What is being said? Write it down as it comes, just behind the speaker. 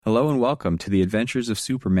Hello and welcome to the Adventures of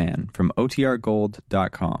Superman from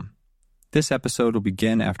OTRGold.com. This episode will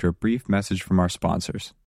begin after a brief message from our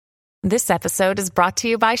sponsors. This episode is brought to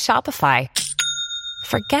you by Shopify.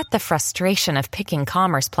 Forget the frustration of picking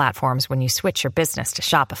commerce platforms when you switch your business to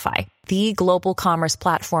Shopify, the global commerce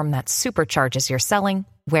platform that supercharges your selling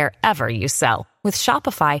wherever you sell. With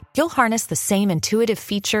Shopify, you'll harness the same intuitive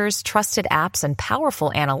features, trusted apps, and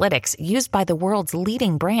powerful analytics used by the world's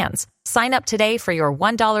leading brands. Sign up today for your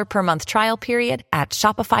 $1 per month trial period at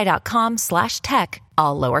shopify.com/tech,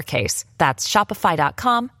 all lowercase. That's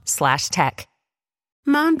shopify.com/tech.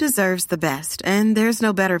 Mom deserves the best, and there's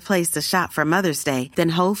no better place to shop for Mother's Day than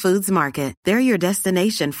Whole Foods Market. They're your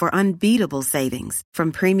destination for unbeatable savings,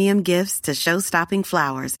 from premium gifts to show-stopping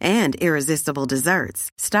flowers and irresistible desserts.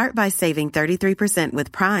 Start by saving 33%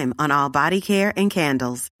 with Prime on all body care and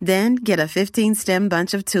candles. Then get a 15-stem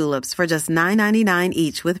bunch of tulips for just $9.99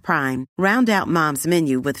 each with Prime. Round out Mom's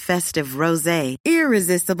menu with festive rosé,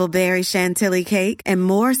 irresistible berry chantilly cake, and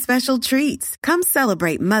more special treats. Come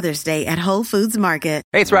celebrate Mother's Day at Whole Foods Market.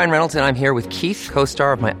 Hey, it's Ryan Reynolds, and I'm here with Keith,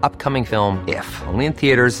 co-star of my upcoming film, If, only in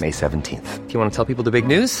theaters May 17th. Do you want to tell people the big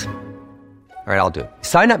news? All right, I'll do it.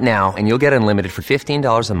 Sign up now and you'll get unlimited for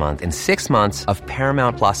 $15 a month and 6 months of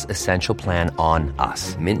Paramount Plus Essential Plan on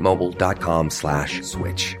us.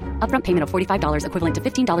 MintMobile.com/switch. Upfront payment of $45 equivalent to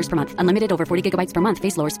 $15 per month. Unlimited over 40 gigabytes per month.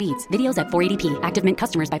 Face lower speeds. Videos at 480p. Active Mint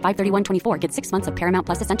customers by 531.24 get 6 months of Paramount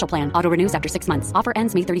Plus Essential Plan. Auto renews after 6 months. Offer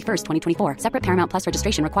ends May 31st, 2024. Separate Paramount Plus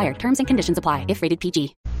registration required. Terms and conditions apply if rated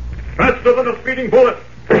PG. Faster than a speeding bullet.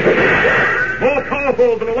 More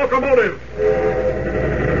powerful than a locomotive.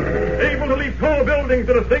 Able to leap tall buildings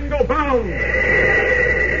in a single bound.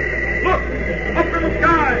 Look! Up in the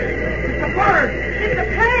sky! It's a bird! It's a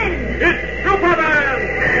plane! It's Superman!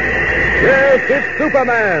 Yes, it's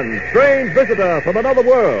Superman, strange visitor from another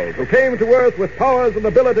world who came to Earth with powers and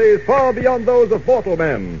abilities far beyond those of mortal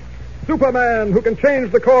men. Superman who can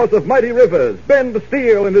change the course of mighty rivers, bend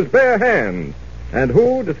steel in his bare hands, and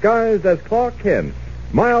who, disguised as Clark Kent,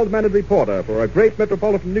 mild-mannered reporter for a great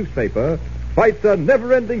metropolitan newspaper, fights a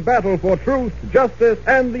never-ending battle for truth, justice,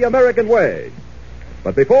 and the American way.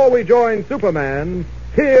 But before we join Superman,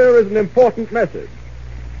 here is an important message.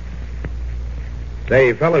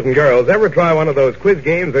 Say, fellas and girls, ever try one of those quiz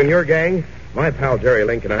games in your gang? My pal Jerry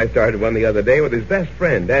Link and I started one the other day with his best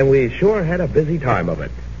friend, and we sure had a busy time of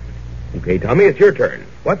it. Okay, Tommy, it's your turn.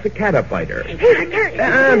 What's a catafighter?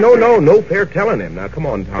 No fair telling him. Now, come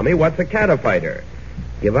on, Tommy, what's a catafighter?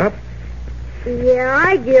 Give up? Yeah,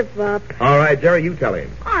 I give up. All right, Jerry, you tell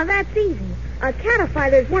him. Oh, that's easy. A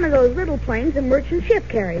catafighter is one of those little planes a merchant ship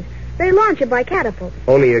carries. They launch it by catapult.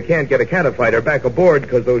 Only you can't get a catafighter back aboard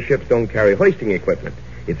because those ships don't carry hoisting equipment.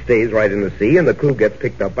 It stays right in the sea, and the crew gets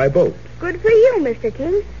picked up by boat. Good for you, Mr.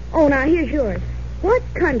 King. Oh, now here's yours. What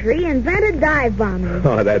country invented dive bombing?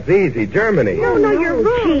 Oh, that's easy. Germany. No, you're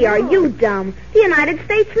wrong. Gee, are you dumb? The United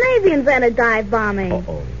States Navy invented dive bombing.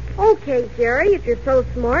 Uh-oh. Okay, Jerry, if you're so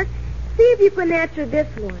smart, see if you can answer this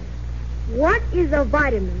one. What is a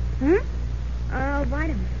vitamin?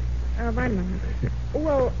 Vitamin.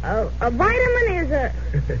 Well, a vitamin is a...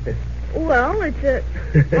 Well, it's a...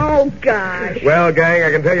 Oh, gosh. Well, gang,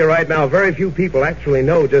 I can tell you right now, very few people actually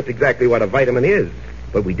know just exactly what a vitamin is.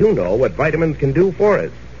 But we do know what vitamins can do for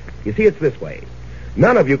us. You see, it's this way.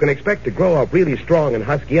 None of you can expect to grow up really strong and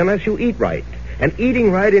husky unless you eat right. And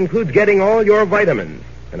eating right includes getting all your vitamins.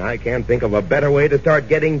 And I can't think of a better way to start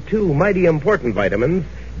getting two mighty important vitamins,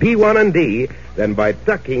 B1 and D, than by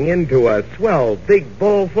tucking into a swell big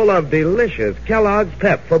bowl full of delicious Kellogg's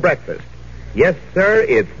Pep for breakfast. Yes, sir,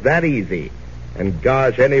 it's that easy. And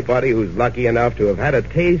gosh, anybody who's lucky enough to have had a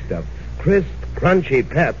taste of crisp, crunchy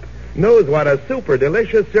Pep knows what a super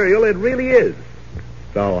delicious cereal it really is.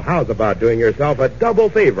 So how's about doing yourself a double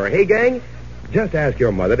favor, hey, gang? Just ask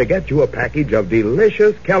your mother to get you a package of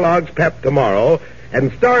delicious Kellogg's Pep tomorrow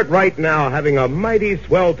and start right now having a mighty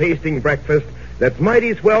swell-tasting breakfast that's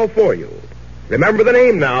mighty swell for you. Remember the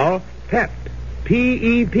name now, Pep,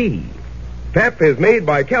 P-E-P. Pep is made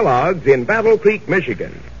by Kellogg's in Battle Creek,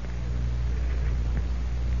 Michigan.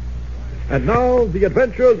 And now, the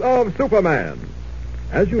adventures of Superman.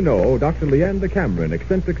 As you know, Dr. Leander Cameron,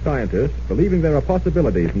 eccentric scientist, believing there are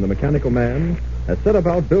possibilities in the mechanical man, has set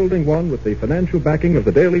about building one with the financial backing of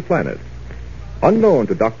the Daily Planet. Unknown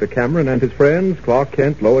to Dr. Cameron and his friends, Clark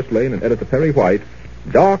Kent, Lois Lane, and Editor Perry White,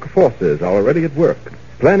 dark forces are already at work,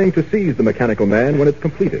 planning to seize the mechanical man when it's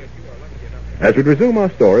completed. As we resume our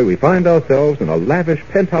story, we find ourselves in a lavish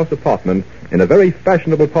penthouse apartment in a very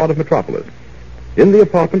fashionable part of Metropolis. In the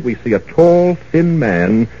apartment, we see a tall, thin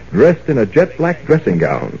man dressed in a jet-black dressing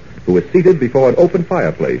gown who is seated before an open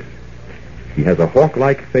fireplace. He has a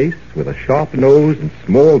hawk-like face with a sharp nose and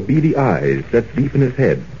small beady eyes set deep in his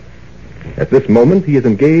head. At this moment, he is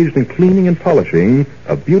engaged in cleaning and polishing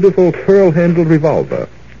a beautiful pearl-handled revolver.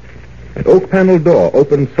 An oak-paneled door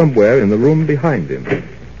opens somewhere in the room behind him.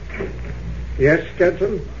 Yes,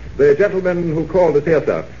 Judson? The gentleman who called is here,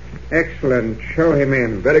 sir. Excellent. Show him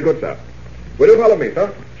in. Very good, sir. Will you follow me,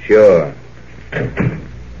 sir? Sure.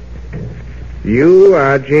 You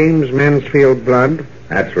are James Mansfield Blood?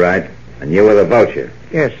 That's right. And you were the vulture.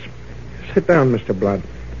 Yes. Sit down, Mr. Blood.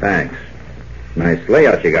 Thanks. Nice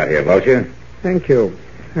layout you got here, vulture. Thank you.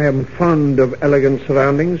 I am fond of elegant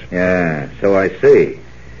surroundings. Yeah, so I see.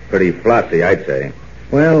 Pretty flossy, I'd say.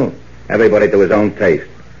 Well, everybody to his own taste.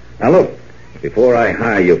 Now, look, before I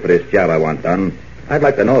hire you for this job I want done, I'd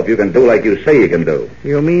like to know if you can do like you say you can do.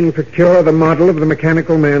 You mean procure the model of the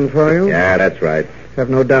mechanical man for you? Yeah, that's right. Have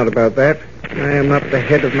no doubt about that. I am not the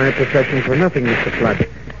head of my profession for nothing, Mr. Flood.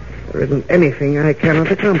 There isn't anything I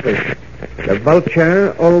cannot accomplish. The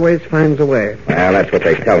vulture always finds a way. Well, that's what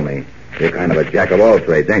they tell me. You're kind of a jack of all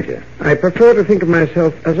trades, ain't you? I prefer to think of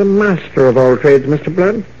myself as a master of all trades, Mr.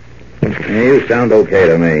 Blood. You sound okay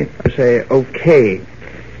to me. I say okay.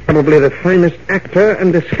 Probably the finest actor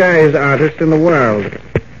and disguise artist in the world.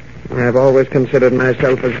 I've always considered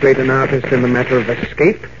myself as great an artist in the matter of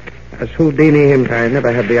escape as Houdini himself. I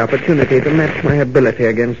never had the opportunity to match my ability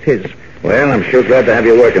against his. Well, I'm sure glad to have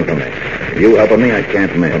you working for me. You helping me, I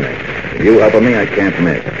can't miss. You helping me, I can't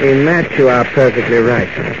miss. In that, you are perfectly right.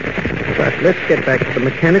 But let's get back to the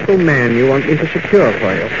mechanical man you want me to secure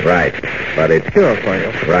for you. Right. But it's... Secure for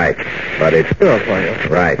you. Right. But it's... Secure for you.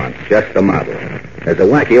 Right. Just the model. There's a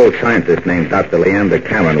wacky old scientist named Dr. Leander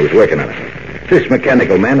Cameron who's working on it. This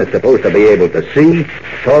mechanical man is supposed to be able to see,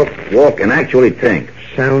 talk, walk, and actually think.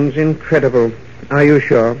 Sounds incredible. Are you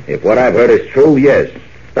sure? If what I've heard is true, yes.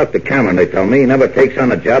 Dr. Cameron, they tell me, never takes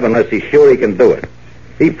on a job unless he's sure he can do it.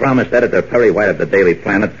 He promised Editor Perry White of the Daily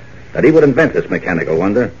Planet that he would invent this mechanical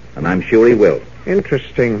wonder, and I'm sure he will.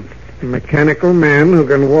 Interesting. A mechanical man who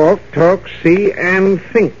can walk, talk, see, and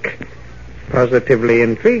think. Positively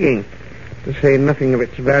intriguing, to say nothing of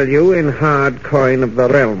its value in hard coin of the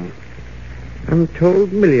realm. I'm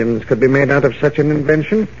told millions could be made out of such an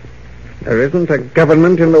invention. There isn't a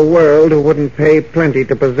government in the world who wouldn't pay plenty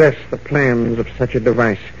to possess the plans of such a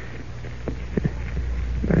device.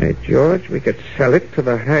 By George, we could sell it to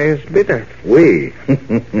the highest bidder. We?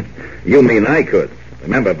 You mean I could?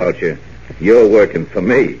 Remember, Boucher, you're working for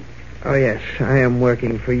me. Oh, yes, I am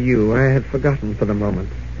working for you. I had forgotten for the moment.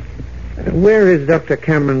 Where is Dr.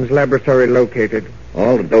 Cameron's laboratory located?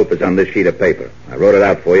 All the dope is on this sheet of paper. I wrote it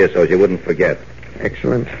out for you so you wouldn't forget.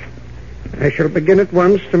 Excellent. I shall begin at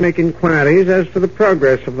once to make inquiries as to the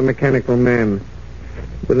progress of the mechanical man.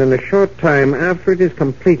 Within a short time after it is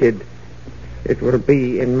completed, it will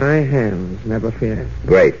be in my hands, never fear.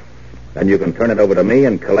 Great. Then you can turn it over to me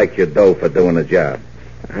and collect your dough for doing the job.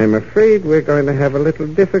 I'm afraid we're going to have a little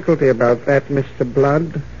difficulty about that, Mr.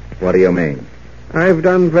 Blood. What do you mean? I've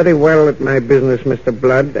done very well at my business, Mr.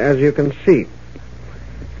 Blood, as you can see.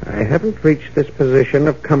 I haven't reached this position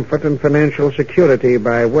of comfort and financial security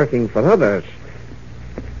by working for others.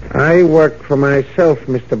 I work for myself,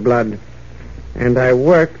 Mr. Blood, and I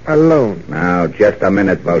work alone. Now, just a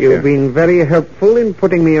minute, Vulture. You've been very helpful in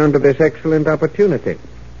putting me onto this excellent opportunity.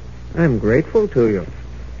 I'm grateful to you.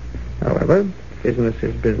 However, business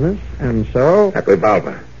is business, and so... That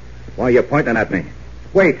revolver. Why are you pointing at me?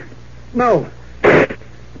 Wait. No.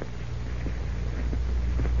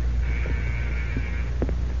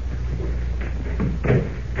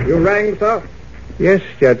 You rang, sir? Yes,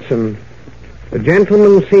 Judson. The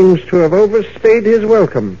gentleman seems to have overstayed his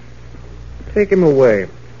welcome. Take him away.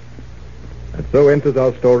 And so enters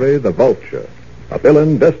our story, The Vulture, a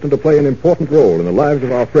villain destined to play an important role in the lives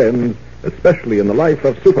of our friends, especially in the life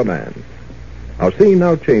of Superman. Our scene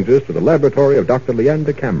now changes to the laboratory of Dr.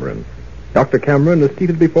 Leander Cameron. Dr. Cameron is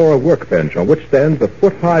seated before a workbench on which stands a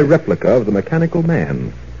foot-high replica of the mechanical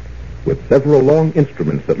man. With several long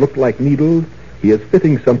instruments that look like needles, he is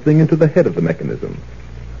fitting something into the head of the mechanism.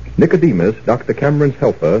 Nicodemus, Dr. Cameron's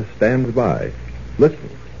helper, stands by. Listen.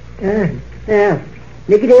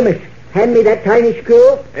 Nicodemus, hand me that tiny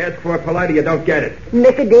screw. Ask for it politely, you don't get it.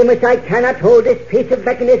 Nicodemus, I cannot hold this piece of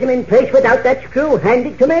mechanism in place without that screw. Hand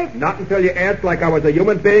it to me. Not until you ask like I was a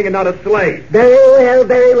human being and not a slave. Very well,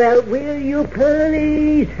 very well. Will you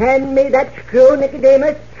please hand me that screw,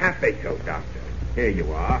 Nicodemus? Happy to, Doctor. Here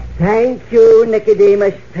you are. Thank you,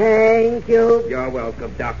 Nicodemus. Thank you. You're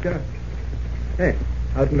welcome, Doctor. Hey,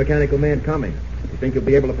 how's the mechanical man coming? You think you'll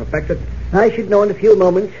be able to perfect it? I should know in a few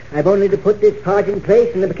moments. I've only to put this part in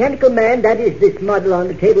place, and the mechanical man, that is this model on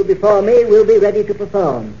the table before me, will be ready to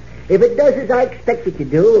perform. If it does as I expect it to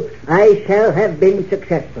do, I shall have been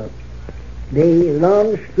successful. The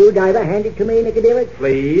long screwdriver, hand it to me, Nicodemus.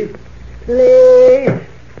 Please. Please.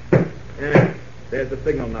 There's the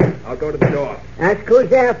signal now. I'll go to the door. Ask who's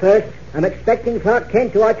there first. I'm expecting Clark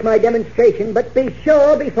Kent to watch my demonstration, but be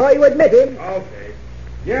sure before you admit him. Okay.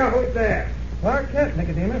 Yeah, who's there? Clark Kent,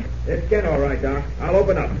 Nicodemus. It's Kent, all right, Doc. I'll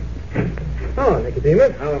open up. Oh,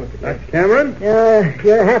 Nicodemus. Hello, Mr. Kent. That's Cameron.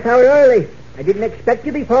 You're a half hour early. I didn't expect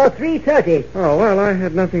you before 3:30. Oh, well, I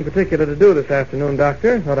had nothing particular to do this afternoon,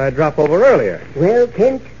 Doctor. Thought I'd drop over earlier. Well,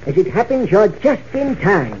 Kent, as it happens, you're just in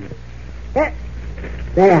time.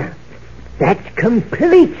 There. That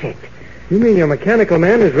completes it. You mean your mechanical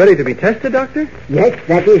man is ready to be tested, Doctor? Yes,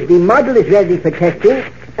 that is, the model is ready for testing.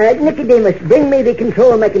 Nicodemus, bring me the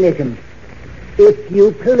control mechanism. If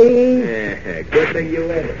you please. Good thing you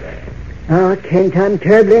ended that. Oh, Kent, I'm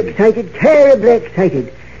terribly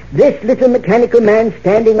excited. This little mechanical man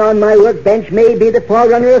standing on my workbench may be the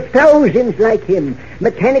forerunner of thousands like him.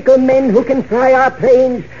 Mechanical men who can fly our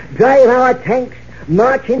planes, drive our tanks,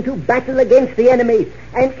 march into battle against the enemy,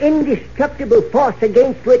 an indestructible force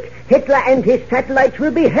against which Hitler and his satellites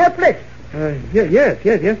will be helpless. Yes,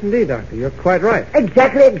 indeed, Doctor. You're quite right.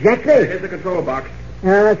 Exactly. Here's the control box.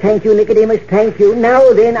 Thank you, Nicodemus, thank you.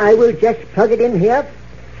 Now then, I will just plug it in here.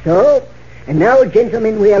 So, and now,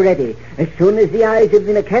 gentlemen, we are ready. As soon as the eyes of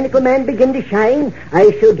the mechanical man begin to shine,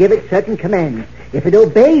 I shall give it certain commands. If it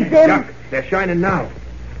obeys them... Doc, they're shining now.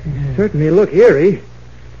 Certainly look eerie.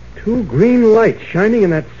 2 green lights shining in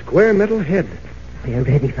that square metal head. We are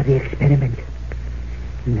ready for the experiment.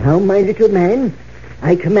 Now, my little man,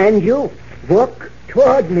 I command you, walk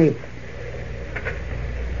toward me.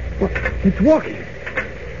 Well, it's walking.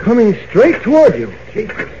 Coming straight toward you.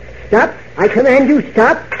 Stop. I command you,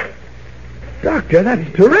 stop. Doctor,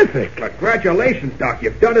 that's terrific. Congratulations, Doc.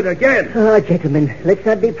 You've done it again. Gentlemen, let's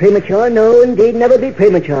not be premature. No, indeed, never be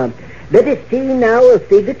premature. Let us see now if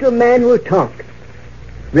the little man will talk.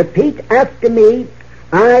 Repeat after me.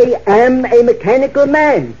 I am a mechanical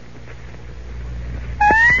man.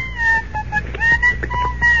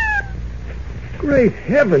 Great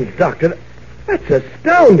heavens, Doctor. That's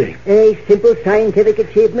astounding. A simple scientific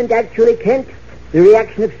achievement, actually, Kent. The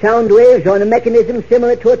reaction of sound waves on a mechanism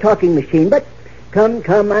similar to a talking machine. But come,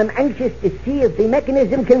 I'm anxious to see if the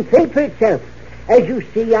mechanism can think for itself. As you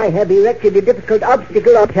see, I have erected a difficult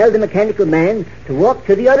obstacle. I'll tell the mechanical man to walk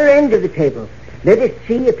to the other end of the table. Let us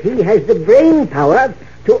see if he has the brain power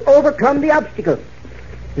to overcome the obstacle.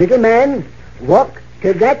 Little man, walk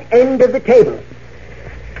to that end of the table.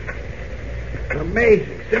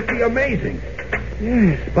 Amazing. Simply amazing.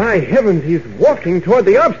 Yes, by heavens, he's walking toward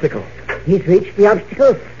the obstacle. He's reached the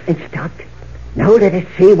obstacle and stopped. Now let us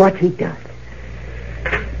see what he does.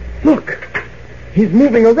 Look, he's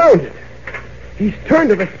moving around it. He's turned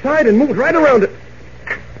to the side and moved right around it.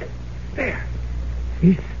 There.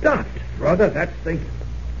 He's stopped. Brother, that's thinking.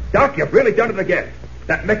 Doc, you've really done it again.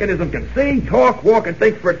 That mechanism can see, talk, walk, and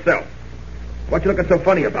think for itself. What you looking so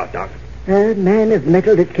funny about, Doc? A man of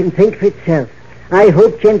metal that can think for itself. I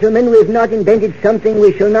hope, gentlemen, we've not invented something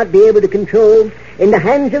we shall not be able to control. In the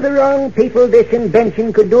hands of the wrong people, this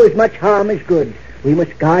invention could do as much harm as good. We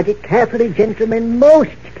must guard it carefully, gentlemen,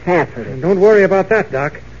 most carefully. Don't worry about that,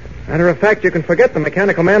 Doc. Matter of fact, you can forget the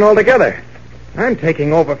mechanical man altogether. I'm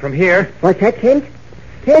taking over from here. What's that, Kent?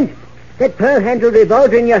 Kent, that pearl-handled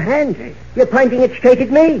revolver in your hand. You're pointing it straight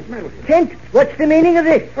at me. Kent, what's the meaning of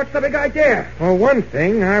this? What's the big idea? For one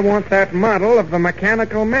thing, I want that model of the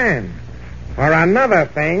mechanical man. For another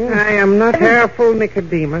thing, I am not careful,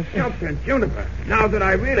 Nicodemus. Nelson, Juniper, now that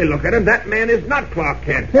I really look at him, that man is not Clark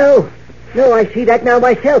Kent. No, I see that now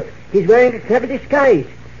myself. He's wearing a clever disguise.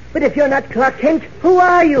 But if you're not Clark Kent, who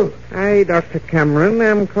are you? I, Dr. Cameron,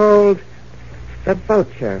 am called the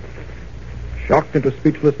Vulture. Shocked into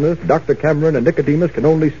speechlessness, Dr. Cameron and Nicodemus can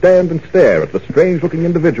only stand and stare at the strange-looking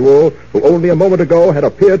individual who only a moment ago had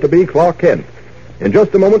appeared to be Clark Kent. In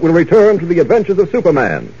just a moment, we'll return to the adventures of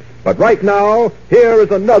Superman. But right now, here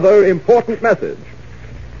is another important message.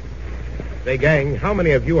 Say, gang, how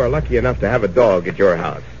many of you are lucky enough to have a dog at your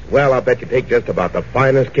house? Well, I'll bet you take just about the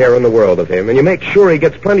finest care in the world of him, and you make sure he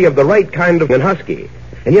gets plenty of the right kind of husky.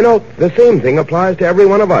 And you know, the same thing applies to every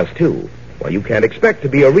one of us, too. Well, you can't expect to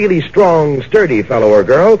be a really strong, sturdy fellow or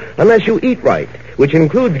girl unless you eat right, which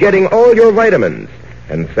includes getting all your vitamins.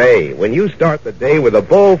 And say, when you start the day with a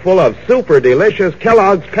bowl full of super delicious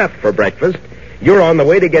Kellogg's Pep for breakfast, you're on the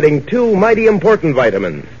way to getting 2 mighty important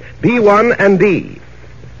vitamins, B1 and D.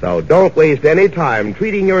 So don't waste any time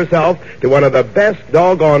treating yourself to one of the best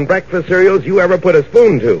doggone breakfast cereals you ever put a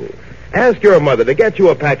spoon to. Ask your mother to get you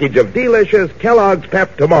a package of delicious Kellogg's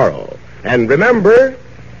Pep tomorrow. And remember,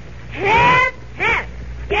 Pep, Pep.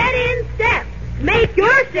 Get in step. Make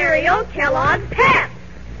your cereal Kellogg's Pep.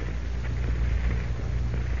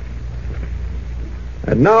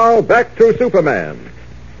 And now, back to Superman.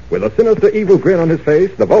 With a sinister, evil grin on his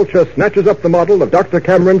face, the Vulture snatches up the model of Dr.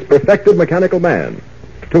 Cameron's perfected mechanical man.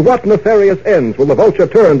 To what nefarious ends will the Vulture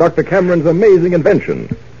turn Dr. Cameron's amazing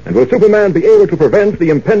invention? And will Superman be able to prevent the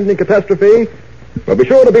impending catastrophe? Well, be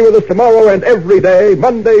sure to be with us tomorrow and every day,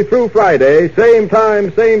 Monday through Friday, same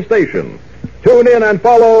time, same station. Tune in and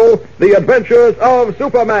follow The Adventures of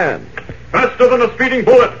Superman. Faster than a speeding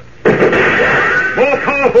bullet. More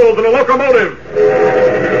powerful than a locomotive.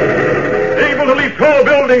 Able to leap tall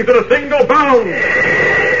buildings at a single bound.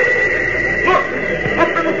 Look! Up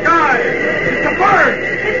in the sky! It's a bird!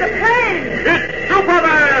 It's a plane. It's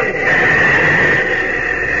Superman!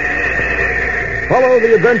 Follow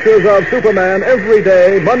The Adventures of Superman every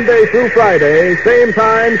day, Monday through Friday, same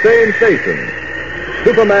time, same station.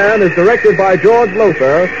 Superman is directed by George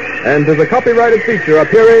Lothar and is a copyrighted feature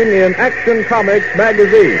appearing in Action Comics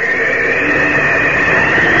magazine.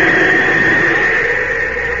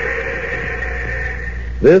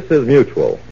 This is Mutual.